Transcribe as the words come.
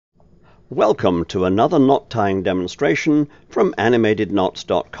Welcome to another knot tying demonstration from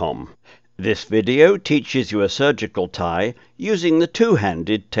animatedknots.com. This video teaches you a surgical tie using the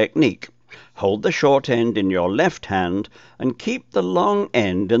two-handed technique. Hold the short end in your left hand and keep the long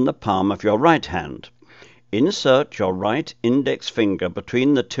end in the palm of your right hand. Insert your right index finger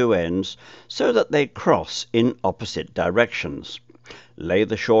between the two ends so that they cross in opposite directions. Lay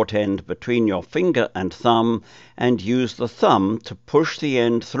the short end between your finger and thumb and use the thumb to push the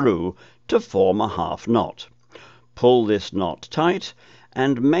end through to form a half knot. Pull this knot tight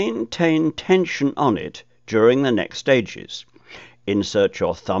and maintain tension on it during the next stages. Insert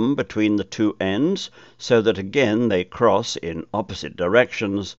your thumb between the two ends so that again they cross in opposite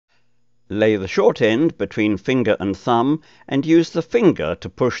directions. Lay the short end between finger and thumb and use the finger to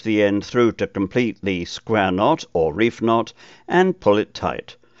push the end through to complete the square knot or reef knot and pull it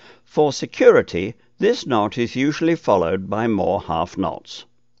tight. For security, this knot is usually followed by more half knots.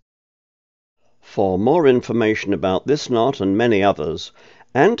 For more information about this knot and many others,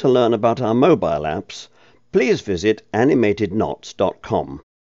 and to learn about our mobile apps, please visit animatedknots.com.